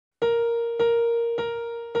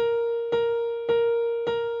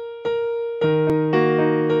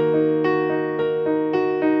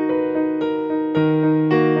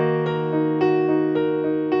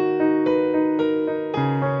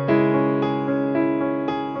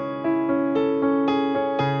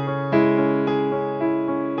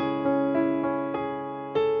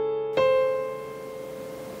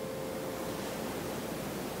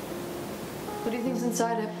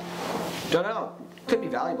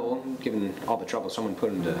understandable, given all the trouble someone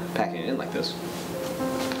put into packing it in like this.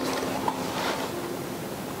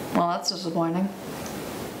 Well, that's disappointing.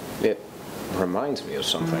 It reminds me of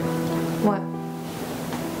something. What?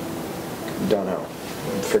 Don't know.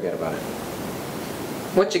 Forget about it.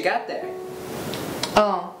 What you got there?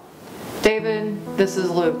 Oh, David, this is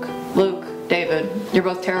Luke. Luke, David, you're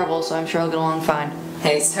both terrible, so I'm sure I'll get along fine.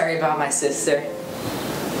 Hey, sorry about my sister.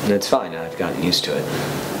 It's fine, I've gotten used to it.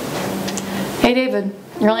 Hey, David,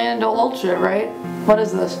 you're really into old shit, right? What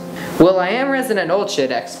is this? Well, I am resident old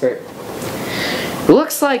shit expert.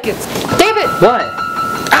 Looks like it's... David! What?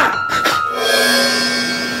 Ah!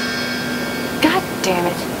 God damn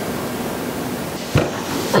it.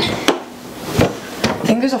 I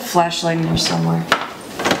think there's a flashlight in here somewhere.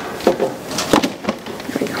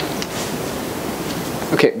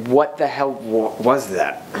 Okay, what the hell was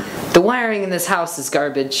that? The wiring in this house is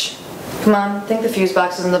garbage. Come on, I think the fuse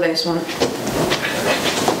box is in the basement.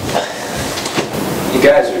 You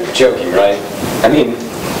guys are joking, right? I mean,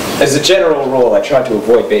 as a general rule, I try to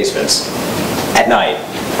avoid basements. At night.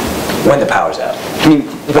 When the power's out. I mean,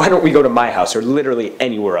 why don't we go to my house or literally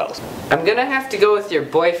anywhere else? I'm gonna have to go with your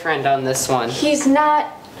boyfriend on this one. He's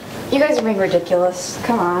not. You guys are being ridiculous.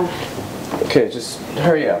 Come on. Okay, just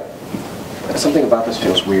hurry up. Something about this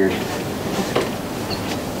feels weird.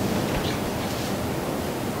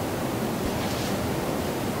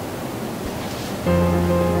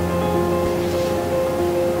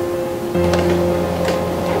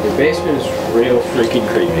 Your basement is real freaking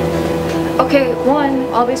creepy. Okay, one,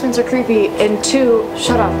 all basements are creepy, and two,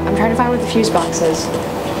 shut up. I'm trying to find where the fuse box is.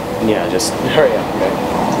 Yeah, just hurry up, okay?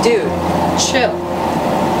 Dude, chill.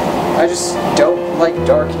 I just don't like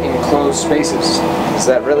dark, enclosed spaces. Is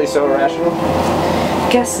that really so irrational?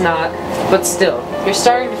 Guess not, but still, you're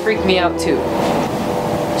starting to freak me out too.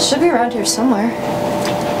 Should be around here somewhere.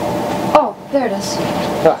 Oh, there it is.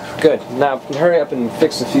 Ah, good. Now hurry up and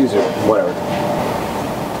fix the fuse or whatever.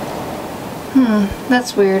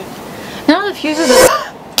 That's weird. None of the fuses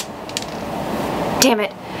are... Damn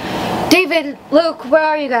it. David, Luke, where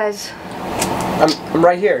are you guys? I'm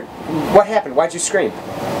right here. What happened? Why'd you scream?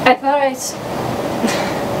 I thought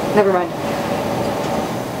Never mind.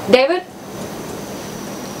 David?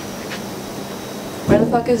 Where the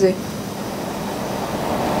fuck is he?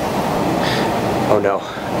 Oh no.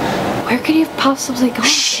 Where could he have possibly gone?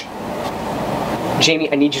 Shh!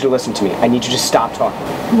 Jamie, I need you to listen to me. I need you to stop talking.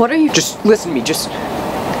 What are you... Just listen to me. Just...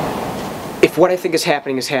 If what I think is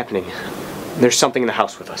happening, there's something in the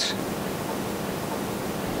house with us.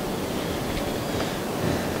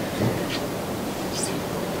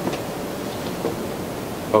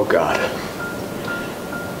 Oh God.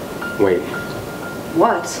 Wait.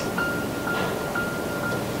 What?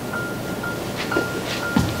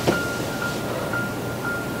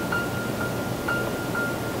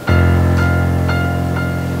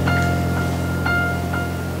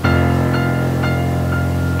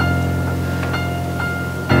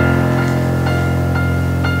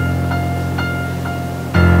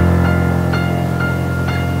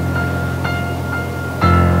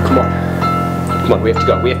 Come on, we have to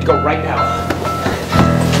go. We have to go right now.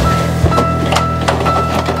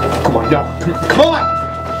 Come on, no. Come on!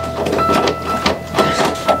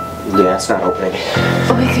 Yeah, it's not opening.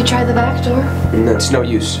 We could try the back door. No, it's no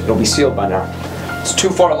use. It'll be sealed by now. It's too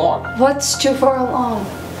far along. What's too far along?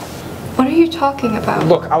 What are you talking about?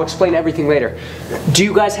 Look, I'll explain everything later. Do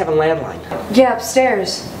you guys have a landline? Yeah,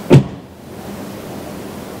 upstairs.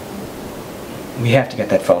 We have to get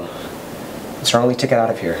that phone. It's our only ticket out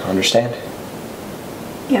of here, understand?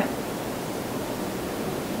 Yeah.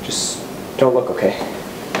 Just don't look, okay?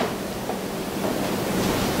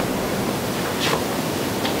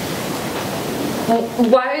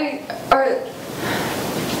 Why are...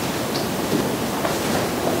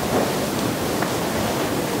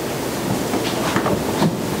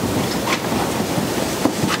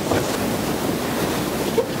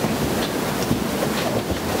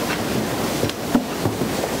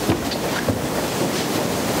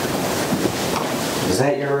 Is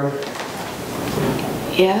that your room?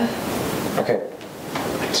 Yeah? Okay.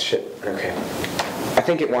 Shit, okay. I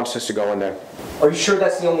think it wants us to go in there. Are you sure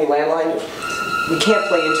that's the only landline? We can't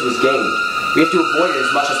play into his game. We have to avoid it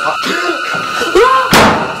as much as possible.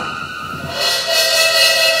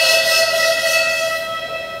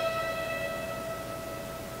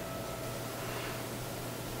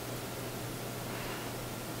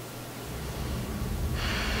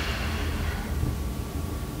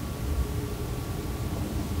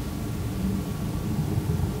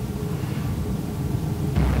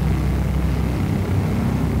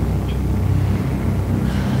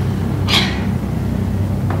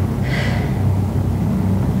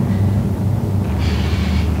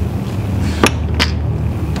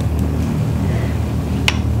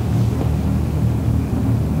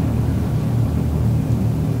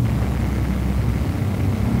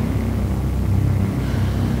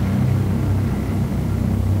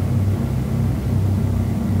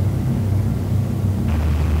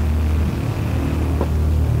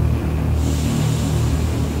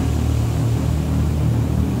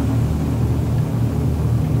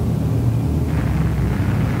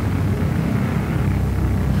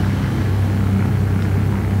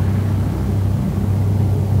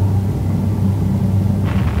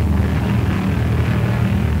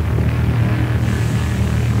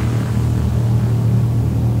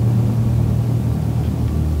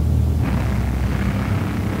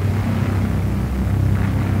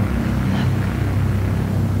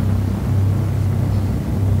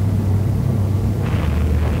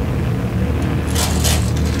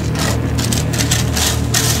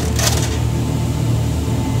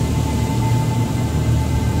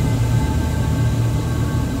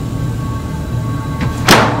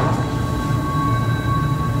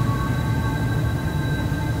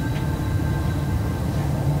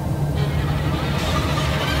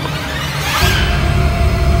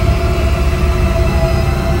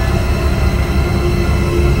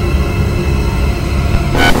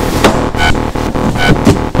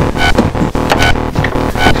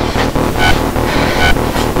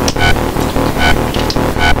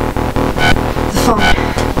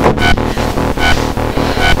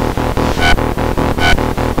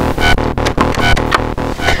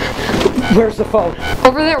 Where's the phone?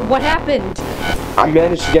 Over there, what happened? I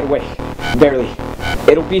managed to get away. Barely.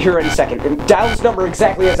 It'll be here any second. And dial this number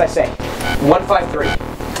exactly as I say.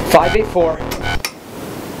 153-584.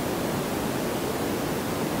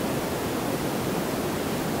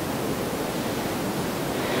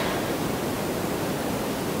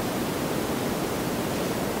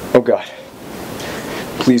 Oh God.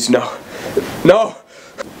 Please, no. No!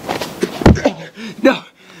 No!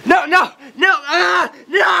 No! No! No! No!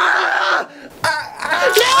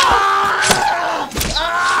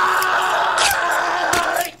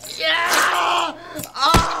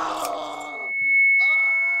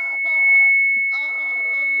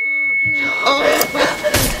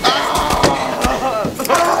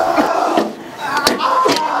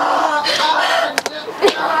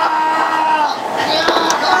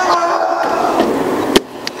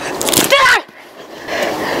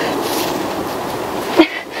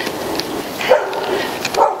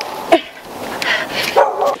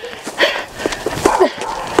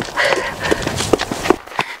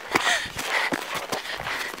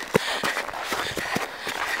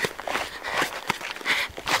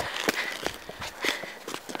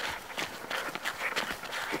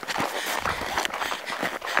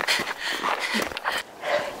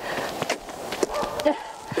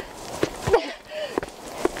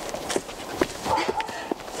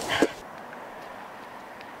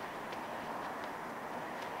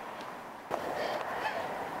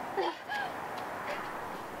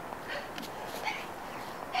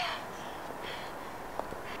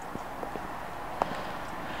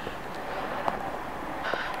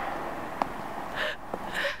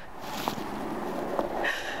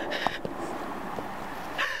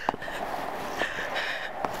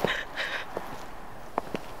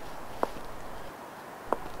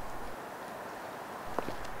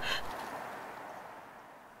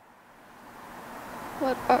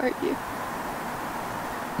 What are you?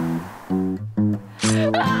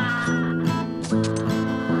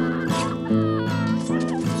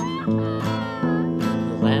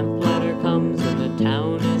 The lamplighter comes when the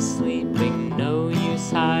town is sleeping. No use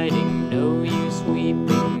hiding, no use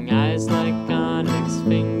weeping. Eyes like onyx,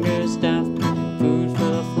 fingers deft. Food for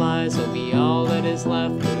the flies will be all that is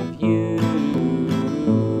left of you.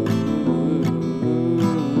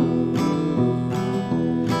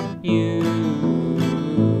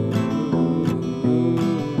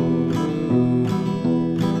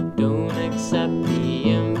 Accept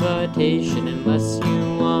the invitation and